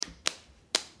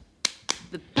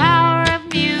The power of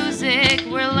music,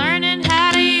 we're learning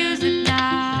how to use it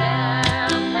now.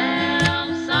 Self-help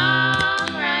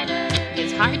songwriter.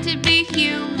 It's hard to be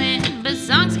human, but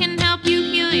songs can help you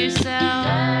heal yourself.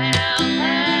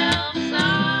 Self-help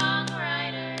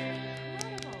songwriter.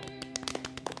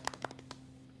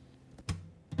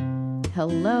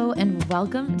 Hello and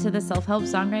welcome to the Self-Help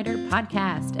Songwriter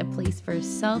Podcast, a place for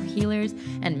self-healers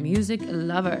and music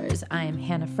lovers. I am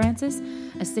Hannah Francis,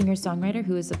 a singer-songwriter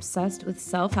who is obsessed with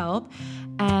self-help.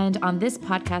 And on this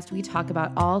podcast, we talk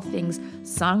about all things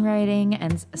songwriting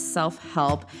and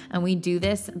self-help. And we do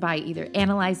this by either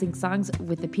analyzing songs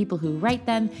with the people who write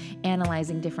them,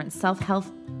 analyzing different self-help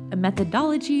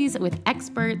methodologies with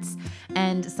experts,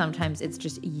 and sometimes it's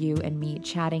just you and me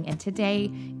chatting. And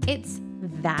today, it's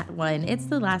that one. It's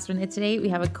the last one. Today, we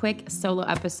have a quick solo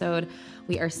episode.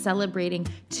 We are celebrating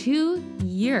 2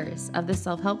 years of the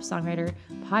Self-Help Songwriter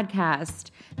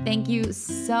Podcast. Thank you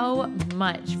so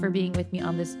much for being with me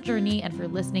on this journey and for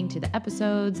listening to the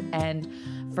episodes and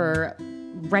for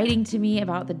writing to me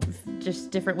about the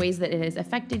just different ways that it has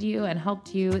affected you and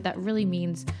helped you. That really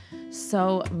means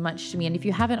so much to me. And if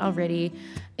you haven't already,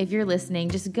 if you're listening,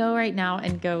 just go right now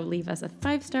and go leave us a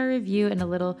 5-star review and a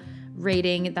little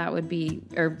rating. That would be,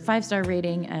 or 5-star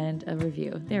rating and a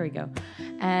review. There we go.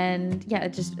 And yeah,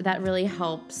 that really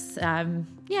helps. That's a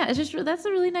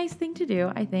really nice thing to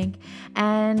do, I think.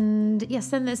 And yeah,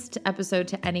 send this episode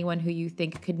to anyone who you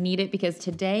think could need it, because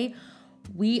today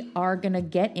we are going to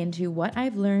get into what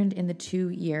I've learned in the 2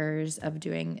 years of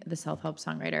doing the Self-Help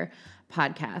Songwriter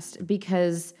Podcast.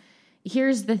 Because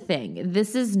here's the thing.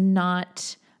 This is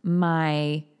not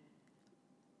my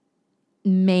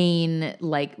main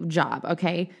job.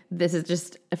 Okay. This is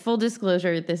just a full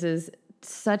disclosure. This is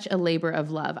such a labor of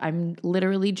love. I'm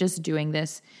literally just doing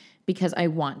this because I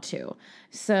want to.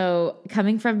 So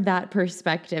coming from that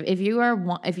perspective, if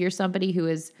you're somebody who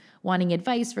is wanting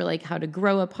advice for how to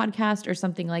grow a podcast or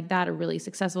something like that, a really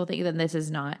successful thing, then this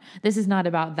is not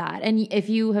about that. And if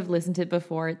you have listened to it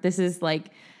before, this is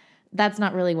that's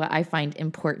not really what I find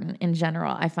important in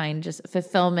general. I find just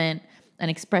fulfillment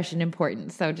and expression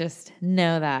important. So just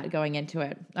know that going into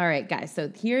it. All right, guys. So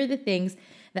here are the things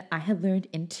that I have learned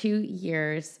in 2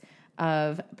 years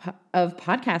of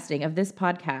podcasting, of this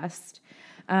podcast.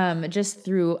 I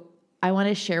want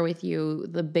to share with you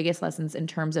the biggest lessons in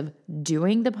terms of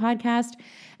doing the podcast,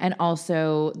 and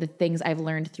also the things I've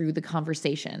learned through the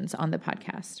conversations on the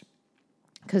podcast,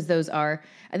 because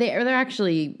they're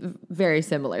actually very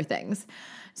similar things.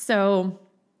 So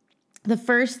the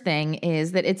first thing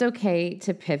is that it's okay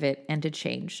to pivot and to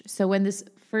change. So when this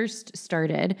first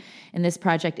started in this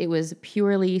project, it was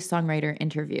purely songwriter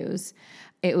interviews.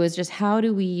 It was just, how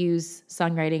do we use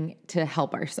songwriting to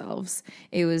help ourselves?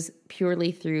 It was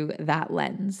purely through that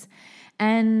lens.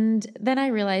 And then I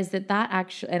realized that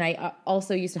actually, and I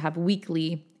also used to have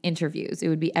weekly interviews. It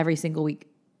would be every single week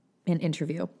an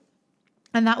interview.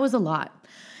 And that was a lot.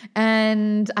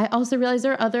 And I also realized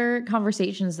there are other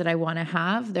conversations that I want to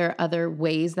have. There are other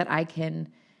ways that I can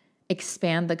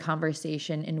expand the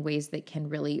conversation in ways that can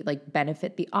really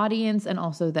benefit the audience, and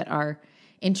also that are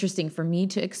interesting for me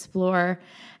to explore.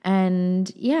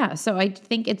 And yeah, so I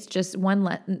think it's just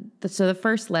so the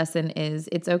first lesson is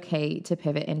it's okay to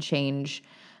pivot and change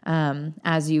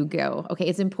as you go. Okay,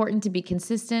 it's important to be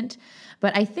consistent,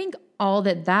 but I think all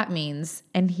that means,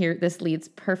 and here this leads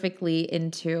perfectly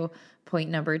into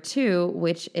point number 2,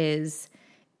 which is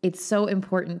it's so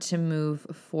important to move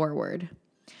forward.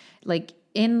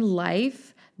 In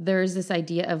life, there's this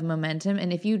idea of momentum,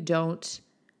 and if you don't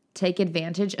take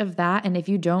advantage of that, and if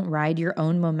you don't ride your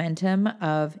own momentum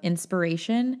of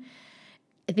inspiration,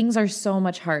 things are so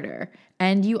much harder.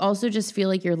 And you also just feel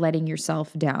like you're letting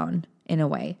yourself down in a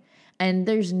way. And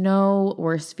there's no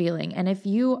worse feeling. And if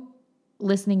you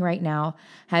listening right now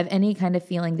have any kind of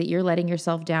feeling that you're letting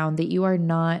yourself down, that you are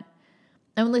not,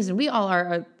 and listen, we all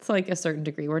are to a certain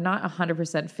degree. We're not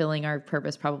 100% filling our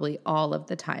purpose probably all of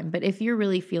the time. But if you're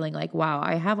really feeling wow,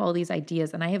 I have all these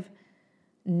ideas and I have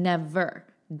never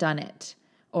done it,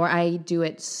 or I do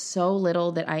it so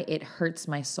little that it hurts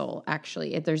my soul.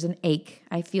 Actually, if there's an ache,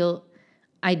 I do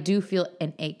feel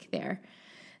an ache there.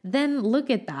 Then look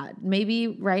at that. Maybe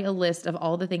write a list of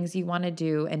all the things you want to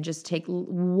do and just take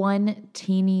one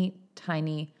teeny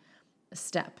tiny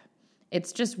step.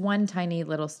 It's just one tiny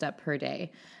little step per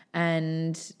day.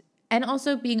 And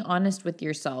also being honest with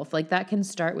yourself. That can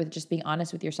start with just being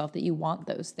honest with yourself that you want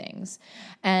those things.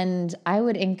 And I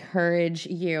would encourage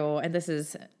you, and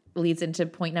this leads into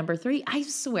point number 3. I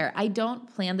swear, I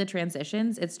don't plan the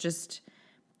transitions. It's just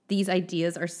these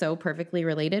ideas are so perfectly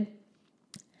related.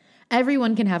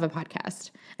 Everyone can have a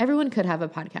podcast. Everyone could have a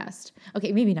podcast.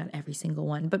 Okay, maybe not every single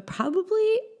one, but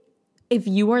probably if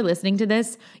you are listening to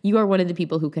this, you are one of the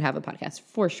people who could have a podcast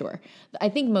for sure. I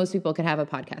think most people could have a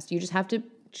podcast. You just have to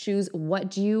choose,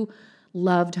 what do you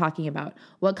love talking about?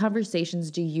 What conversations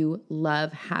do you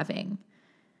love having?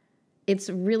 It's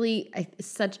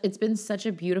been such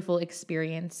a beautiful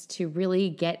experience to really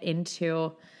get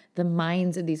into the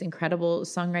minds of these incredible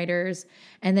songwriters,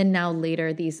 and then now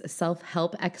later these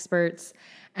self-help experts,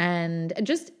 and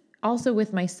just also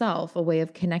with myself, a way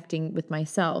of connecting with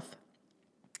myself.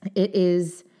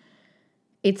 It's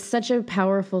such a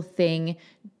powerful thing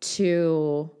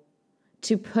to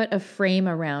put a frame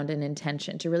around an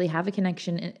intention, to really have a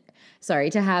connection.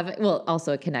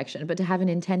 Also a connection, but to have an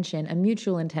intention, a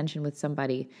mutual intention with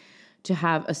somebody, to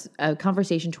have a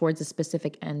conversation towards a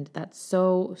specific end. That's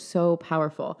so, so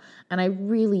powerful. And I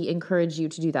really encourage you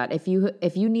to do that. If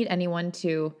you need anyone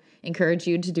to encourage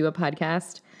you to do a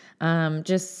podcast,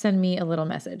 just send me a little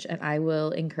message and I will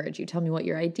encourage you. Tell me what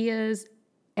your ideas,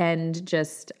 and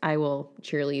I will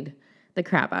cheerlead the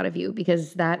crap out of you,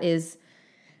 because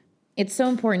it's so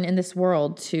important in this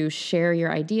world to share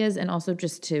your ideas, and also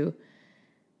just to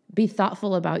be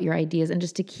thoughtful about your ideas, and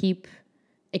just to keep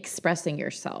expressing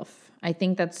yourself. I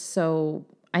think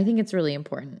it's really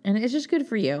important, and it's just good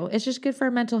for you. It's just good for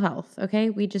our mental health. Okay.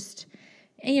 We just,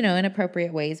 in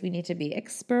appropriate ways, we need to be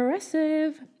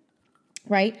expressive,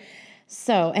 right?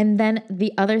 So, and then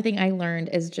the other thing I learned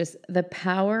is just the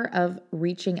power of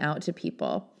reaching out to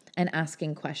people and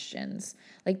asking questions.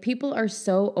 Like, people are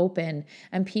so open,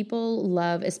 and people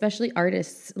love, especially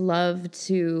artists, love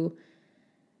to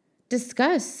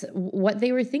discuss what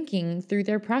they were thinking through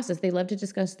their process. They love to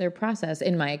discuss their process,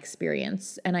 in my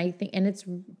experience. And it's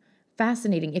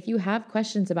fascinating. If you have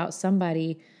questions about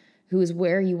somebody who is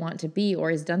where you want to be, or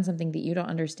has done something that you don't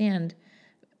understand,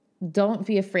 don't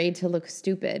be afraid to look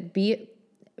stupid.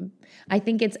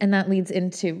 And that leads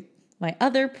into my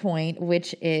other point,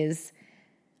 which is,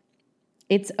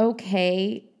 it's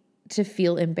okay to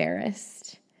feel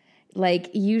embarrassed. Like,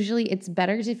 usually it's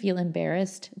better to feel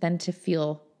embarrassed than to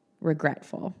feel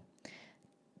regretful.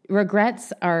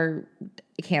 Regrets are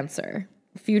cancer,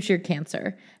 future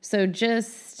cancer. So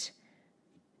just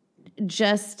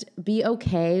be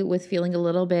okay with feeling a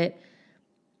little bit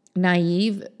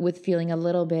naive, with feeling a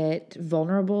little bit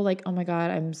vulnerable, like, oh my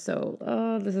God,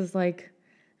 this is like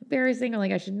embarrassing, or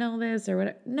like I should know this or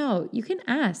whatever. No, you can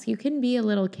ask. You can be a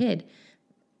little kid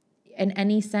in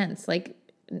any sense. Like,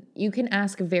 you can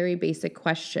ask very basic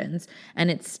questions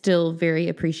and it's still very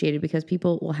appreciated, because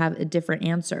people will have a different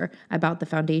answer about the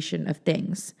foundation of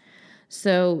things.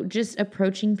 So just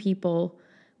approaching people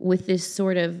with this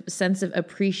sort of sense of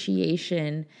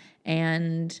appreciation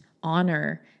and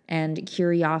honor and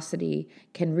curiosity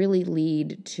can really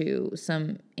lead to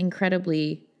some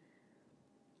incredibly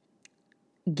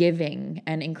giving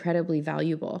and incredibly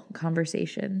valuable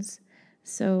conversations.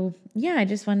 So yeah, I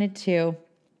just wanted to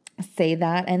say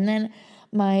that. And then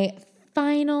my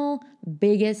final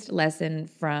biggest lesson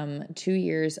from 2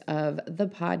 years of the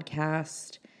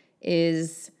podcast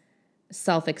is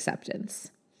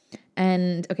self-acceptance.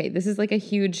 And okay, this is like a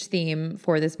huge theme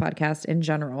for this podcast in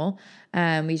general.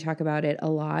 We talk about it a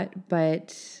lot,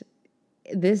 but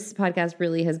this podcast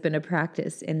really has been a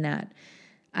practice in that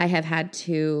I have had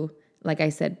to, like I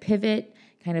said, pivot,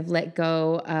 kind of let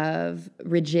go of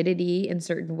rigidity in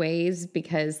certain ways,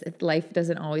 because life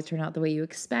doesn't always turn out the way you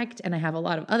expect. And I have a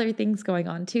lot of other things going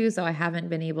on too. So I haven't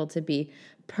been able to be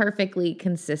perfectly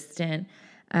consistent.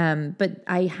 But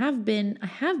I have been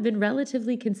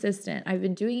relatively consistent. I've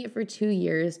been doing it for 2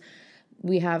 years.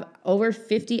 We have over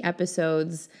 50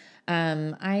 episodes.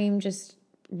 I'm just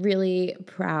really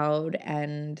proud,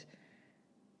 and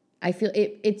I feel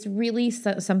it's really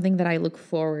something that I look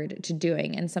forward to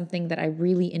doing, and something that I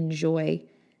really enjoy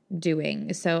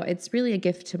doing. So it's really a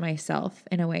gift to myself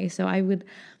in a way. So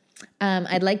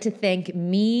I'd like to thank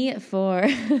me for,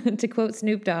 to quote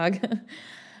Snoop Dogg,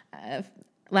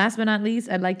 last but not least,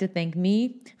 I'd like to thank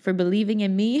me for believing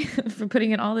in me, for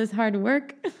putting in all this hard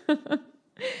work.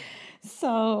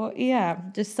 So yeah,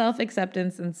 just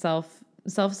self-acceptance and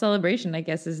self-celebration, I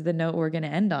guess, is the note we're going to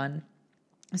end on.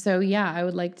 So yeah, I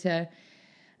would like to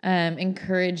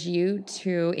encourage you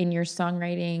to, in your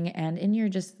songwriting and in your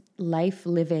just life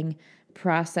living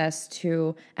process,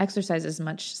 to exercise as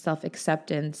much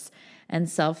self-acceptance and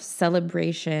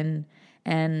self-celebration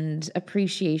and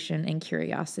appreciation and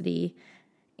curiosity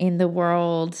in the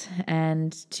world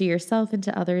and to yourself and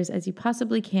to others as you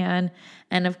possibly can.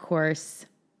 And of course,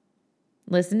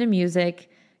 listen to music,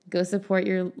 Go support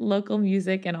your local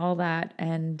music and all that.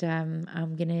 And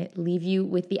I'm going to leave you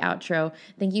with the outro.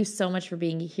 Thank you so much for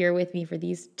being here with me for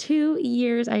these 2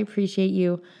 years. I appreciate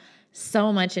you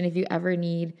so much. And if you ever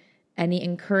need any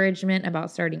encouragement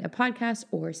about starting a podcast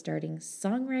or starting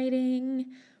songwriting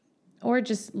or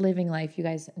just living life, you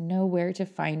guys know where to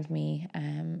find me.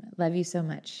 Love you so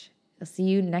much. I'll see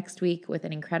you next week with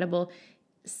an incredible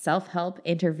self-help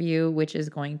interview, which is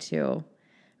going to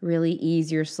really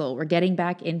ease your soul. We're getting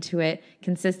back into it.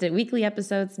 Consistent weekly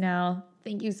episodes now.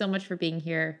 Thank you so much for being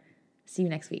here. See you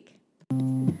next week.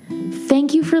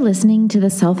 Thank you for listening to the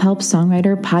Self-Help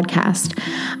Songwriter Podcast.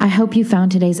 I hope you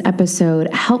found today's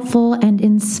episode helpful and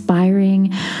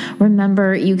inspiring.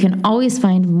 Remember, you can always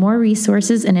find more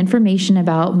resources and information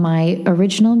about my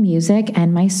original music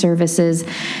and my services,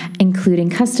 including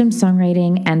custom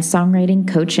songwriting and songwriting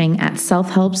coaching at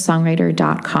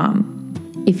selfhelpsongwriter.com.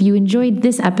 If you enjoyed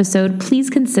this episode,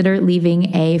 please consider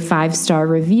leaving a 5-star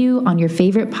review on your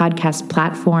favorite podcast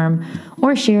platform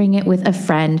or sharing it with a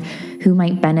friend who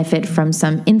might benefit from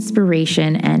some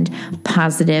inspiration and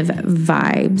positive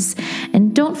vibes.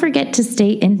 And don't forget to stay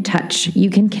in touch.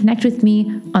 You can connect with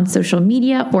me on social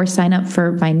media or sign up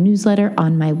for my newsletter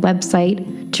on my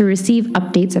website to receive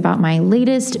updates about my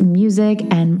latest music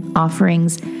and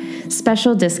offerings,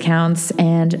 special discounts,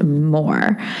 and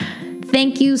more.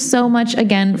 Thank you so much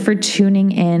again for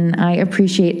tuning in. I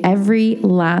appreciate every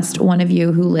last one of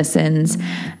you who listens.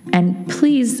 And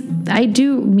please, I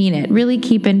do mean it. Really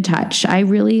keep in touch. I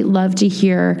really love to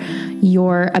hear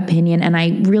your opinion. And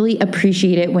I really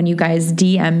appreciate it when you guys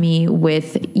DM me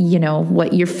with,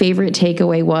 what your favorite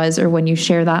takeaway was, or when you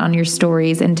share that on your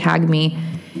stories and tag me.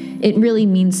 It really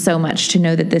means so much to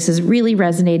know that this is really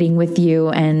resonating with you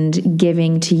and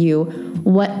giving to you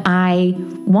what I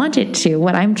want it to,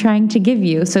 what I'm trying to give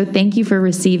you. So thank you for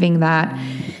receiving that.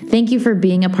 Thank you for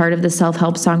being a part of the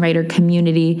Self-Help Songwriter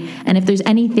community. And if there's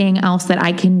anything else that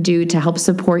I can do to help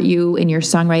support you in your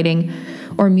songwriting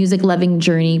or music loving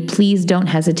journey, please don't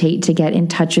hesitate to get in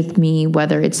touch with me,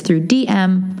 whether it's through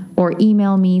DM or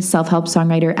email me,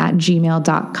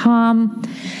 selfhelpsongwriter@gmail.com.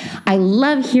 I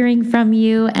love hearing from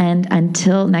you. And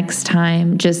until next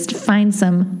time, just find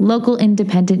some local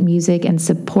independent music and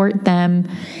support them.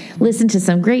 Listen to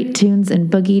some great tunes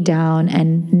and boogie down.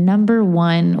 And number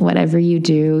one, whatever you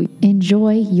do,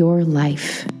 enjoy your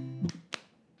life.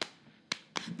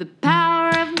 The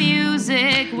power of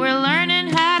music, we're learning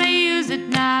how to use it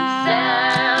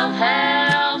now.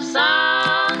 Self-help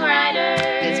songwriter.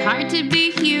 It's hard to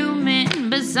be human,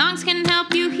 but songs can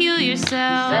help you heal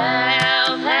yourself.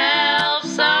 Self-help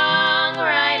songwriter.